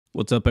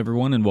What's up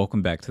everyone and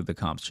welcome back to the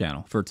Comps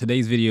channel. For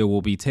today's video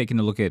we'll be taking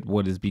a look at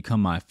what has become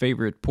my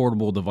favorite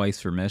portable device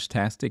for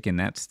Meshtastic, and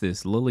that's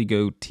this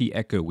Lilygo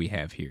T-Echo we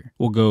have here.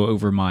 We'll go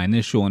over my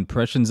initial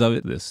impressions of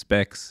it, the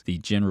specs, the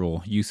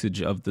general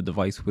usage of the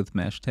device with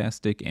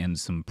Meshtastic, and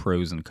some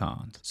pros and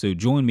cons. So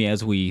join me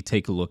as we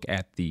take a look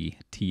at the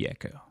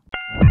T-Echo.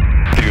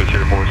 Two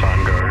here, force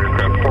on go.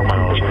 Aircraft 4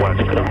 miles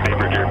west of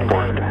Bainbridge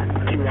Airport.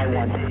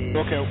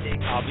 Okay,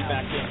 I'll be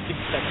back in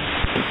 60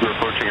 seconds. We're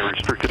approaching a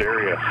restricted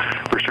area.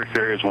 Restricted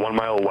area is 1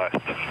 mile west.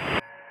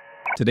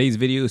 Today's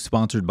video is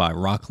sponsored by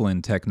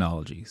Rockland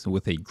Technologies.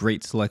 With a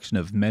great selection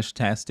of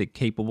Meshtastic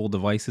capable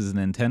devices and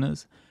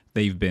antennas,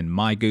 they've been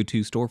my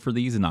go-to store for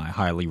these and I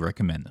highly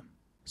recommend them.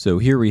 So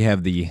here we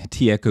have the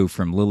T-Echo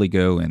from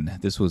Lilygo, and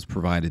this was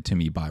provided to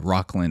me by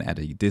Rockland at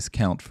a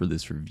discount for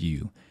this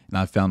review. And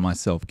I found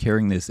myself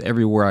carrying this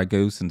everywhere I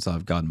go since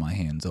I've gotten my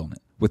hands on it.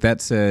 With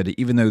that said,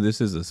 even though this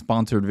is a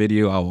sponsored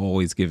video, I will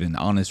always give an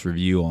honest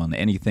review on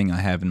anything I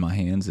have in my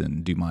hands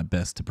and do my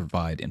best to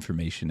provide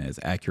information as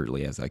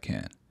accurately as I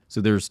can. So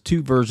there's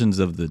two versions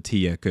of the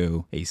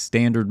T-Echo, a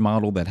standard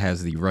model that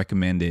has the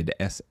recommended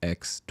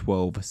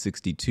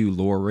SX1262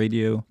 LoRa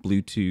radio,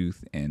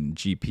 Bluetooth, and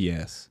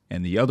GPS.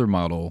 And the other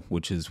model,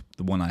 which is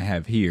the one I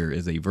have here,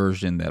 is a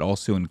version that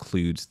also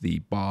includes the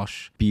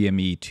Bosch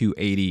BME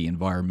 280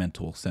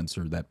 environmental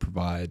sensor that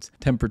provides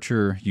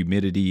temperature,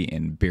 humidity,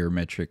 and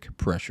barometric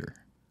pressure.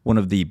 One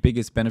of the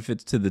biggest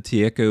benefits to the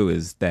T-Echo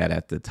is that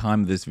at the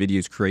time of this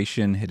video's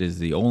creation, it is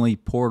the only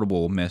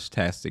portable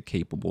Meshtastic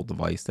capable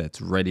device that's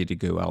ready to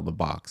go out of the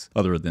box,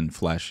 other than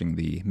flashing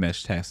the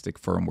Meshtastic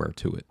firmware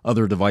to it.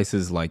 Other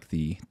devices like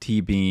the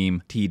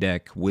T-Beam,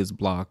 T-Deck,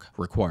 WizBlock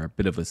require a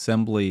bit of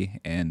assembly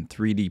and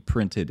 3D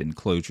printed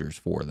enclosures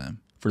for them.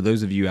 For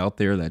those of you out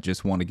there that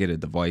just want to get a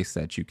device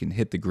that you can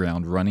hit the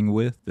ground running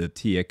with, the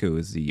T-Echo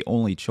is the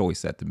only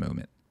choice at the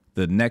moment.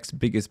 The next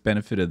biggest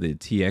benefit of the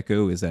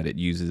T-Echo is that it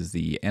uses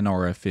the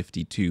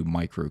NRF52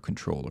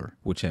 microcontroller,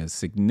 which has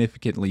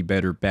significantly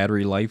better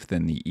battery life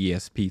than the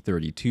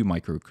ESP32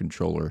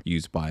 microcontroller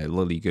used by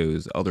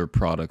Lilygo's other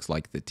products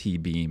like the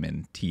T-Beam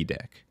and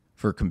T-Deck.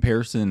 For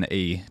comparison,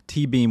 a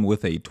T-Beam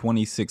with a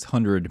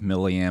 2600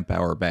 milliamp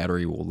hour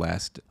battery will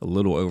last a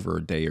little over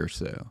a day or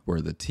so,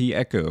 where the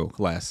T-Echo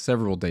lasts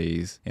several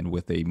days and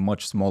with a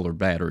much smaller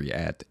battery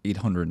at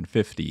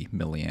 850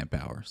 milliamp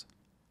hours.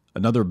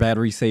 Another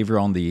battery saver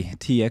on the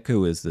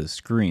T-Echo is the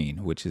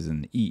screen, which is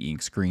an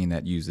e-ink screen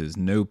that uses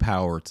no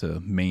power to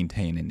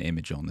maintain an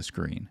image on the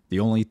screen. The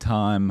only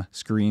time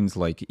screens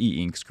like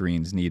e-ink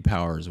screens need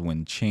power is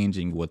when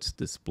changing what's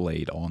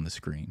displayed on the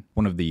screen.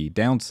 One of the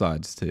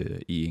downsides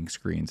to e-ink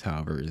screens,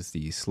 however, is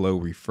the slow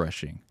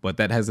refreshing, but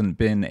that hasn't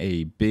been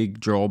a big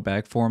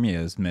drawback for me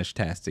as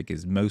Meshtastic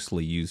is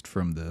mostly used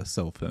from the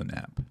cell phone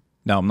app.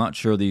 Now, I'm not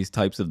sure these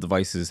types of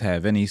devices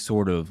have any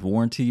sort of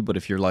warranty, but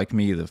if you're like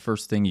me, the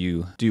first thing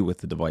you do with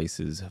the device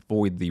is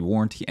void the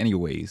warranty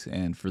anyways.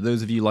 And for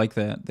those of you like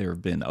that, there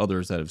have been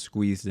others that have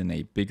squeezed in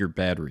a bigger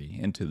battery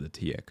into the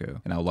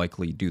T-Echo, and I'll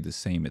likely do the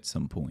same at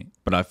some point.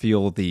 But I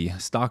feel the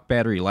stock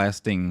battery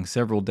lasting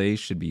several days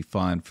should be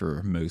fine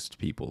for most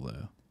people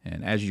though.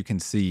 And as you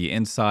can see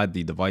inside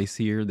the device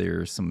here,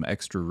 there's some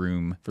extra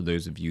room for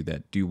those of you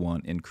that do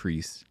want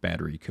increased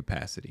battery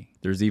capacity.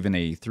 There's even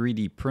a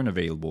 3D print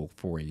available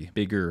for a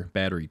bigger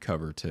battery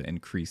cover to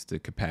increase the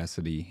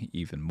capacity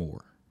even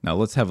more. Now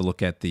let's have a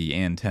look at the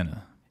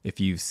antenna. If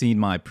you've seen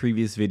my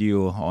previous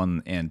video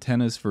on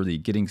antennas for the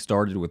Getting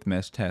Started with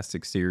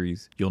Meshtastic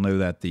series, you'll know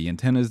that the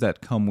antennas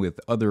that come with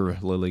other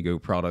Lilygo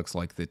products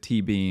like the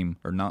T-Beam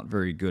are not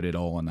very good at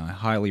all, and I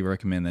highly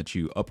recommend that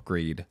you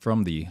upgrade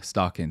from the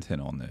stock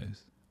antenna on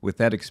those. With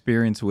that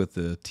experience with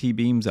the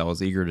T-Beams, I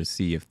was eager to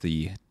see if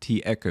the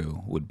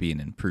T-Echo would be an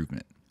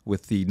improvement.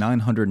 With the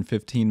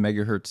 915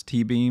 MHz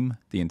T-Beam,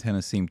 the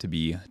antenna seemed to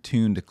be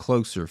tuned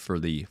closer for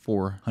the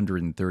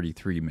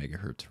 433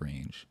 MHz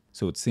range.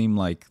 So it seemed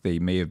like they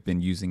may have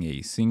been using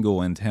a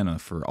single antenna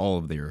for all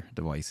of their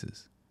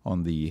devices.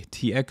 On the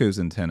T-Echo's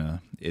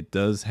antenna, it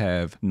does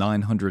have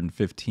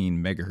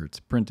 915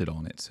 MHz printed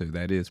on it, so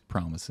that is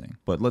promising.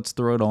 But let's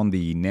throw it on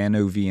the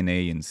Nano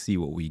VNA and see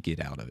what we get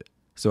out of it.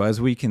 So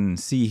as we can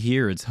see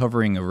here, it's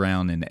hovering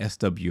around an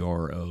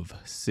SWR of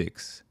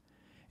 6.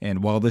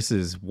 And while this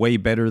is way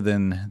better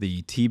than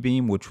the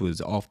T-Beam, which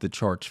was off the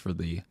charts for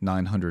the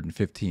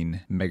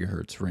 915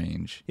 MHz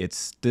range, it's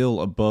still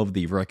above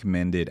the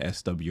recommended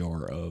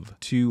SWR of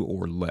 2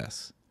 or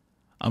less.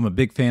 I'm a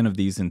big fan of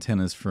these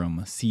antennas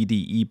from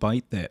CDE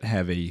Byte that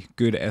have a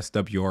good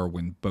SWR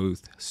when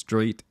both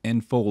straight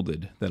and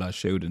folded that I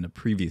showed in a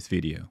previous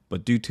video.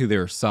 But due to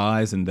their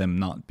size and them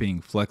not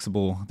being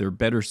flexible, they're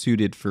better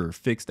suited for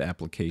fixed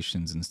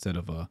applications instead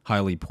of a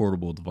highly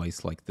portable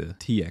device like the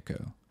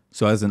T-Echo.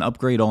 So as an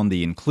upgrade on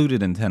the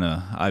included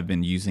antenna, I've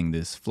been using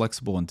this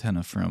flexible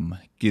antenna from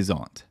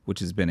Gizont, which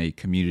has been a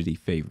community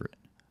favorite.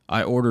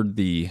 I ordered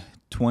the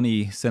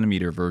 20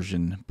 centimeter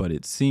version, but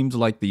it seems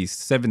like the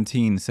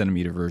 17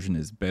 centimeter version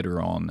is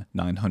better on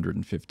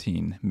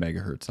 915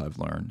 megahertz, I've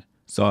learned.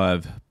 So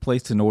I've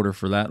placed an order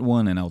for that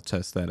one, and I'll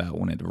test that out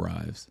when it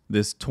arrives.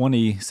 This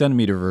 20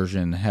 centimeter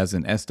version has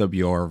an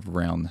SWR of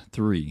around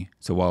 3.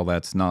 So while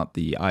that's not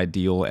the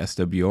ideal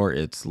SWR,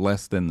 it's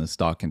less than the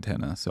stock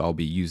antenna. So I'll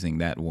be using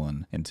that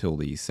one until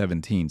the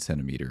 17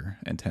 centimeter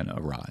antenna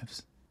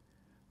arrives.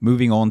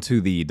 Moving on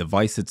to the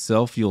device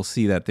itself, you'll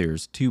see that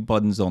there's 2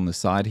 buttons on the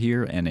side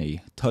here and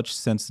a touch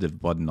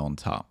sensitive button on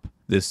top.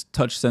 This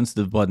touch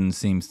sensitive button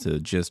seems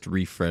to just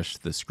refresh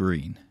the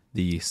screen.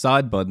 The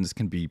side buttons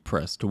can be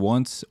pressed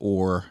once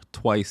or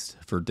twice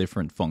for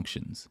different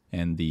functions,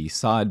 and the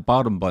side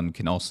bottom button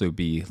can also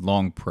be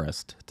long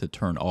pressed to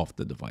turn off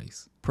the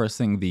device.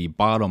 Pressing the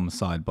bottom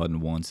side button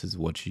once is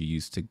what you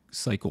use to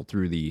cycle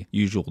through the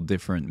usual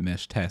different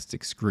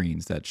Meshtastic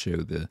screens that show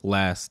the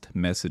last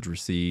message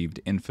received,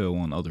 info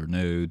on other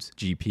nodes,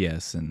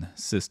 GPS and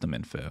system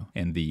info,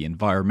 and the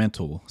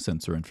environmental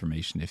sensor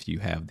information if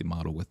you have the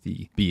model with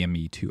the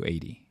BME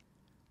 280.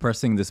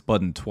 Pressing this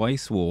button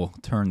twice will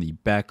turn the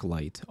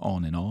backlight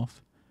on and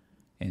off,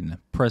 and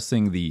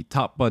pressing the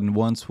top button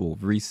once will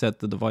reset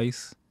the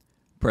device.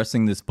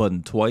 Pressing this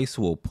button twice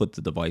will put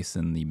the device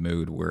in the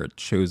mode where it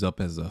shows up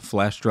as a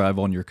flash drive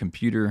on your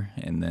computer,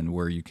 and then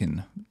where you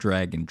can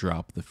drag and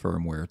drop the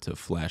firmware to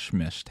flash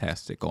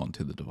Meshtastic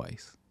onto the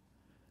device.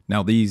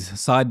 Now these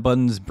side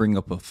buttons bring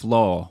up a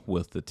flaw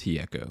with the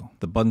T-Echo.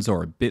 The buttons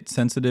are a bit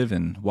sensitive,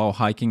 and while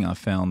hiking I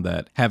found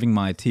that having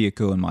my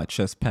T-Echo in my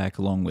chest pack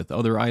along with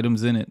other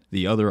items in it,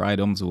 the other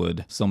items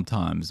would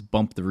sometimes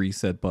bump the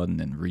reset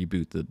button and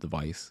reboot the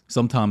device.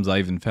 Sometimes I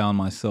even found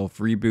myself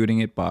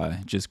rebooting it by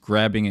just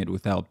grabbing it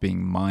without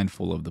being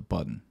mindful of the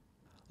button.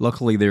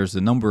 Luckily, there's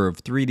a number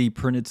of 3D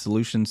printed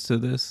solutions to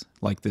this,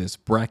 like this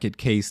bracket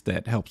case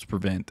that helps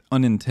prevent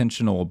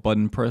unintentional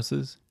button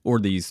presses, or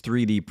these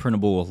 3D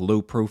printable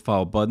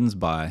low-profile buttons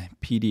by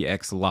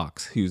PDX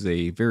Locks, who's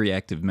a very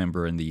active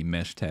member in the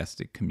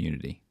Meshtastic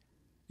community.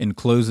 In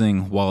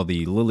closing, while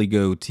the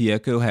Lilygo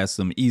T-Echo has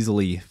some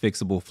easily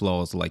fixable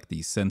flaws like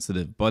the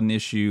sensitive button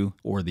issue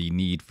or the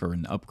need for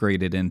an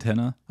upgraded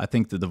antenna, I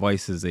think the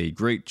device is a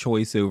great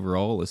choice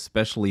overall,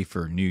 especially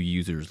for new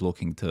users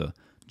looking to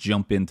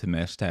jump into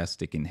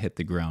Meshtastic and hit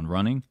the ground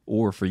running,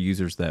 or for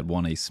users that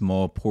want a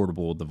small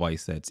portable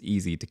device that's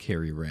easy to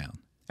carry around.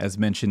 As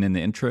mentioned in the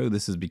intro,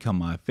 this has become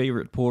my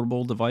favorite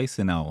portable device,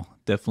 and I'll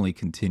definitely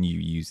continue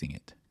using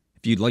it.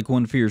 If you'd like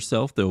one for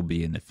yourself, there will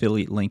be an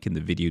affiliate link in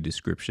the video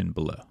description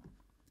below.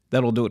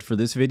 That'll do it for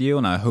this video,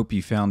 and I hope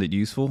you found it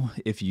useful.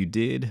 If you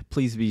did,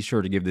 please be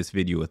sure to give this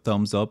video a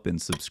thumbs up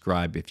and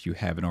subscribe if you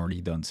haven't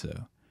already done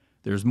so.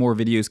 There's more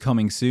videos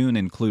coming soon,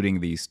 including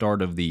the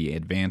start of the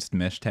Advanced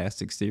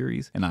Meshtastic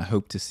series, and I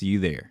hope to see you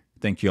there.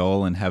 Thank you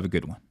all and have a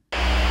good one.